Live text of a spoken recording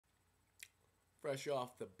Fresh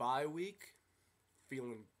off the bye week,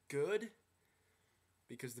 feeling good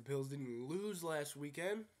because the Bills didn't lose last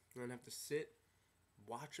weekend. I don't have to sit,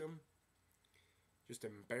 watch them, just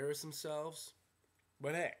embarrass themselves.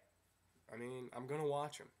 But hey, I'm going to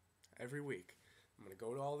watch them every week. I'm going to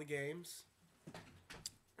go to all the games,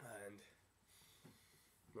 and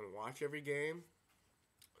I'm going to watch every game.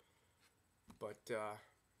 But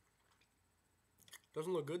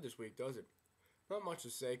doesn't look good this week, does it? Not much to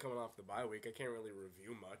say coming off the bye week. I can't really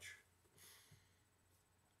review much.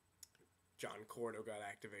 John Cordo got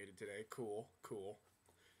activated today. Cool.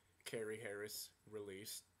 Kerry Harris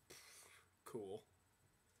released. Cool.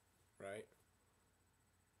 Right?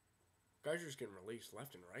 Guys are just getting released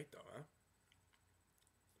left and right, though, huh?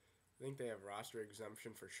 I think they have roster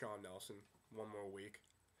exemption for Sean Nelson one more week.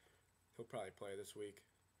 He'll probably play this week.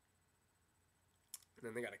 And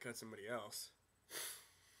then they got to cut somebody else.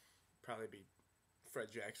 Probably be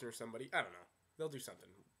Fred Jackson or somebody. I don't know. They'll do something.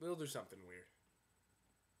 They'll do something weird.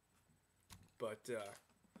 But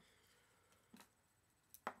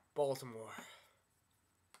Baltimore,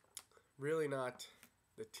 really not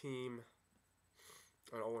the team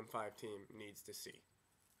an 0-5 team needs to see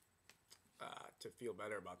to feel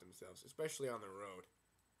better about themselves, especially on the road.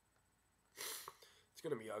 It's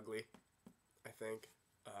going to be ugly, I think.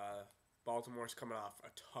 Baltimore's coming off a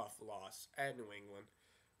tough loss at New England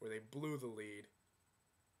where they blew the lead.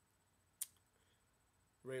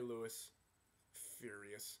 Ray Lewis,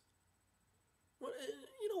 furious. What,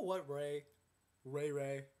 you know what, Ray?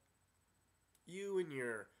 Ray, you and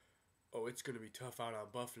your, it's going to be tough out on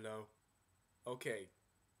Buffalo. Okay,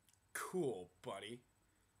 cool, buddy.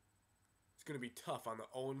 It's going to be tough on the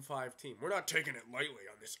 0-5 team. We're not taking it lightly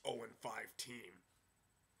on this 0-5 team.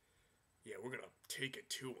 Yeah, we're going to take it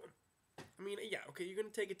to them. I mean, yeah, okay, you're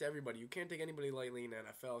going to take it to everybody. You can't take anybody lightly in the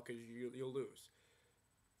NFL because you'll lose.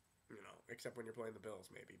 You know, except when you're playing the Bills,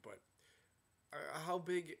 maybe. But how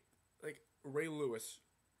big, like, Ray Lewis,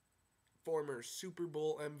 former Super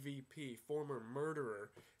Bowl MVP, former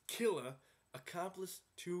murderer, killer, accomplice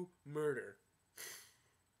to murder,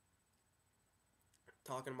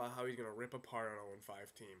 talking about how he's going to rip apart an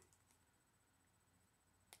 0-5 team.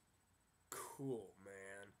 Cool,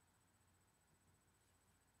 man.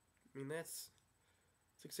 I mean, it's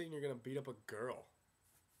like saying you're going to beat up a girl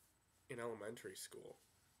in elementary school.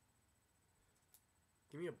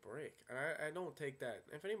 Give me a break. And I don't take that.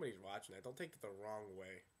 If anybody's watching that, don't take it the wrong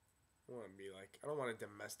way. I want to be like, I don't want a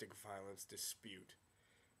domestic violence dispute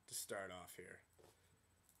to start off here.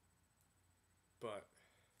 But,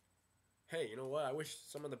 hey, you know what? I wish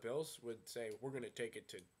some of the Bills would say, we're going to take it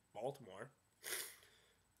to Baltimore.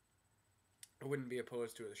 I wouldn't be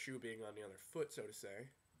opposed to the shoe being on the other foot, so to say.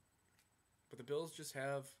 But the Bills just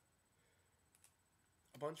have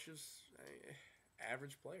a bunch of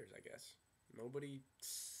average players, I guess. Nobody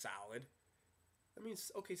solid. I mean,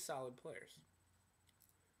 okay, solid players.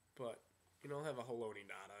 But you don't have a Haloti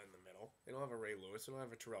Ngata in the middle. They don't have a Ray Lewis. They don't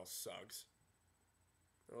have a Terrell Suggs.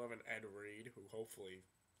 They don't have an Ed Reed, who hopefully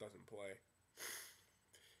doesn't play.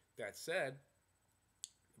 That said,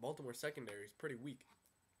 the Baltimore secondary is pretty weak.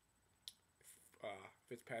 If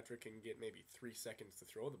Fitzpatrick can get maybe 3 seconds to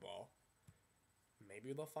throw the ball,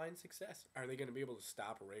 maybe they'll find success. Are they going to be able to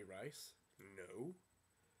stop Ray Rice? No.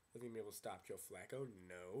 Are they going to be able to stop Joe Flacco?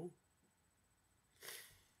 No.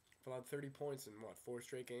 Allowed 30 points in, 4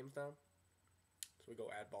 straight games now? So we go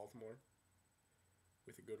at Baltimore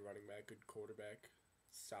with a good running back, good quarterback,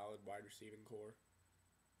 solid wide receiving core.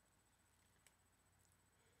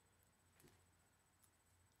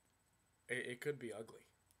 It could be ugly.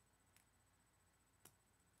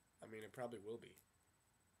 I mean, it probably will be.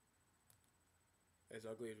 As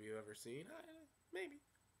ugly as we've ever seen? Maybe.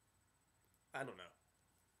 I don't know.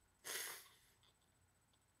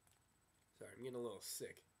 Sorry, I'm getting a little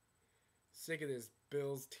sick. Sick of this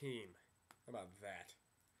Bills team. How about that?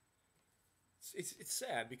 It's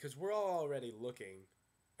sad because we're all already looking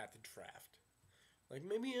at the draft. Like,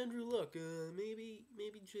 maybe Andrew Luck, maybe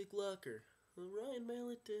Jake Luck, or Ryan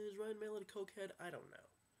Mallett. Is Ryan Mallett a cokehead? I don't know.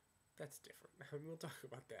 That's different. We'll talk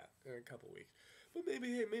about that in a couple weeks. But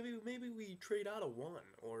maybe we trade out a 1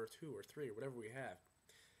 or 2 or 3 or whatever we have,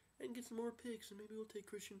 and get some more picks, and maybe we'll take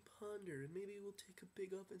Christian Ponder, and maybe we'll take a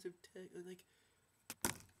big offensive tech. Like,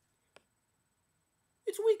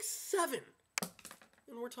 it's week 7,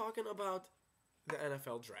 and we're talking about the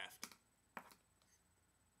NFL draft.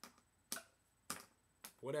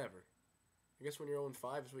 Whatever. I guess when you're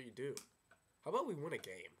 0-5 is what you do. How about we win a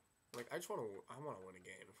game? Like, I want to win a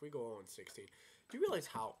game. If we go 0-16, do you realize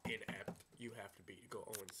how inept you have to be to go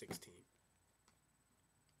 0-16?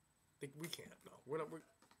 Like, we can't. No, no.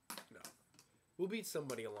 We'll beat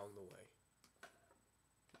somebody along the way.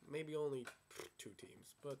 maybe only 2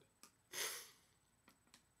 teams, but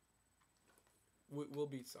we'll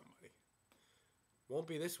beat somebody. Won't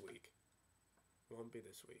be this week. Won't be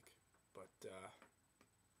this week, but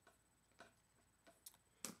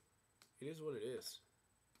it is what it is.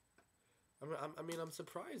 I'm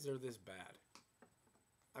surprised they're this bad.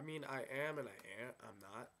 I mean, I am and I'm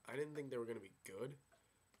not. I didn't think they were gonna be good,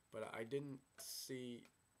 but I didn't see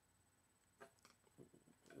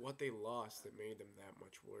what they lost that made them that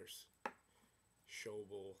much worse.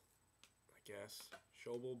 Schobel, I guess.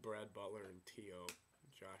 Schobel, Brad Butler, and T.O.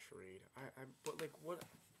 Josh Reed. But like what?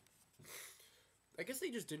 I guess they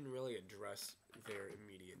just didn't really address their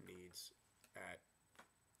immediate needs at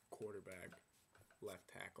quarterback, left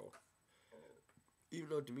tackle. Even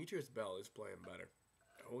though Demetrius Bell is playing better,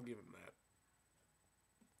 I will give him that.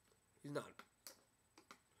 He's not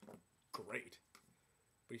great,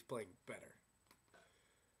 but he's playing better.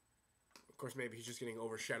 Of course, maybe he's just getting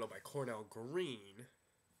overshadowed by Cornell Green,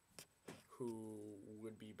 who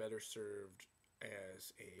would be better served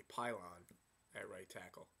as a pylon at right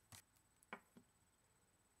tackle.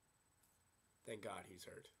 Thank God he's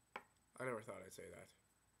hurt. I never thought I'd say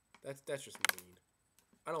that. That's just mean.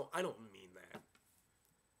 I don't mean that.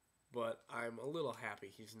 But I'm a little happy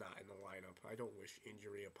he's not in the lineup. I don't wish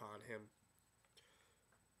injury upon him.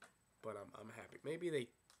 But I'm happy. Maybe they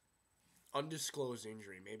undisclosed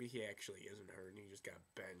injury. Maybe he actually isn't hurt and he just got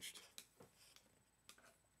benched.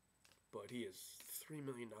 But he is $3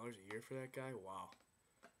 million a year for that guy? Wow.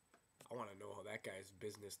 I want to know how that guy's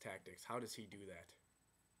business tactics. How does he do that?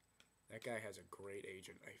 That guy has a great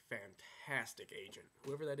agent. A fantastic agent.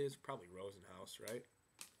 Whoever that is, probably Rosenhaus, right?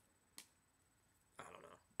 I don't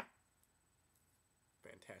know.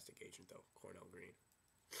 Fantastic agent, though. Cornell Green.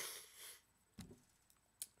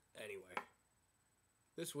 Anyway.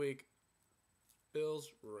 This week,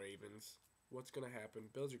 Bills, Ravens. What's going to happen?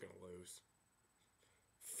 Bills are going to lose.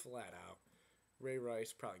 Flat out. Ray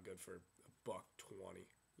Rice, probably good for $120.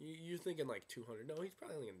 You're thinking like 200. No, he's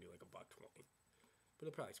probably only going to do like $120. But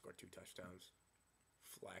he'll probably score 2 touchdowns.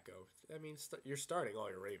 Flacco. I mean, you're starting all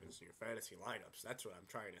your Ravens in your fantasy lineups. That's what I'm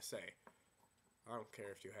trying to say. I don't care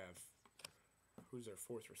if you have... Who's their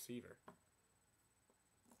 4th receiver?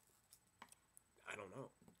 I don't know.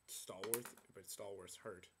 Stallworth, but Stallworth's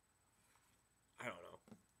hurt. I don't know.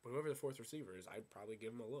 But whoever the 4th receiver is, I'd probably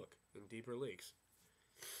give him a look in deeper leagues.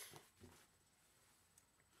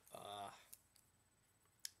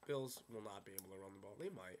 Bills will not be able to run the ball. They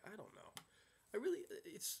might. I don't know.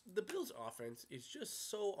 It's the Bills' offense is just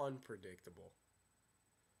so unpredictable.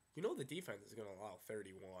 You know the defense is going to allow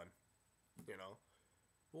 31, you know.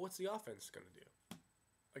 Well, what's the offense going to do?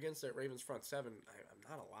 Against that Ravens front 7, I'm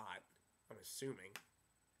not a lot, I'm assuming.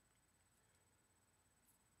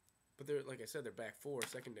 But they're, like I said, their back 4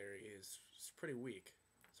 secondary is pretty weak.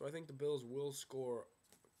 So I think the Bills will score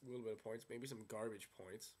a little bit of points, maybe some garbage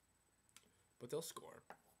points. But they'll score.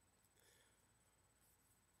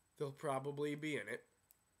 They'll probably be in it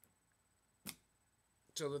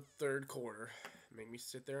till the 3rd quarter. Make me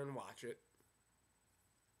sit there and watch it.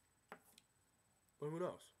 But who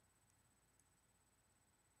knows?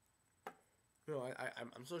 You know,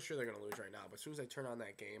 I'm so sure they're going to lose right now. But as soon as I turn on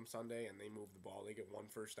that game Sunday and they move the ball, they get 1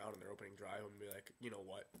 first down in their opening drive, I'm going to be like, you know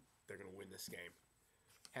what? They're going to win this game.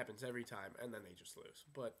 Happens every time, and then they just lose.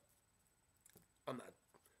 But I'm not...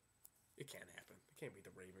 It can't happen. They can't beat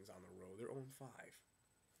the Ravens on the road. They're 0-5.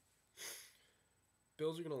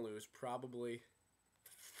 Bills are going to lose probably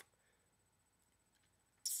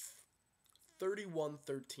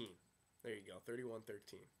 31-13. There you go,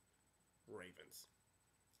 31-13. Ravens.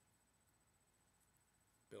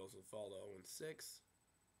 Bills will fall to 0-6. It's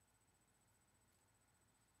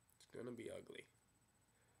going to be ugly.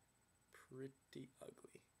 Pretty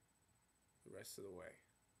ugly. The rest of the way.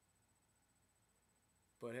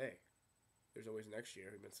 But hey, there's always next year.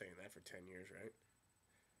 We've been saying that for 10 years, right?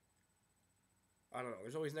 I don't know.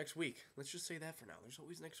 There's always next week. Let's just say that for now. There's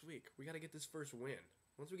always next week. We got to get this first win.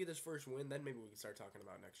 Once we get this first win, then maybe we can start talking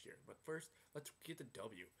about next year. But first, let's get the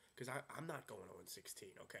W. Because I'm not going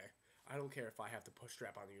 0-16, okay? I don't care if I have to push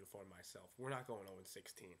strap on the uniform myself. We're not going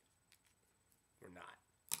 0-16. We're not.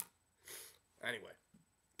 Anyway,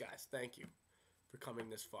 guys, thank you for coming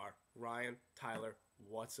this far. Ryan, Tyler,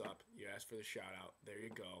 what's up? You asked for the shout out. There you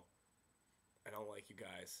go. I don't like you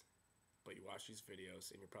guys, but you watch these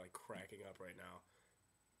videos and you're probably cracking up right now.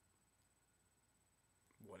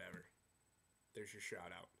 Whatever. There's your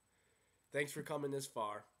shout out. Thanks for coming this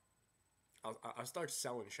far. I'll start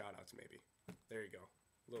selling shout outs maybe. There you go.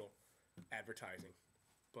 A little advertising.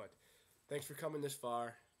 But thanks for coming this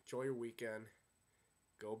far. Enjoy your weekend.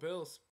 Go Bills.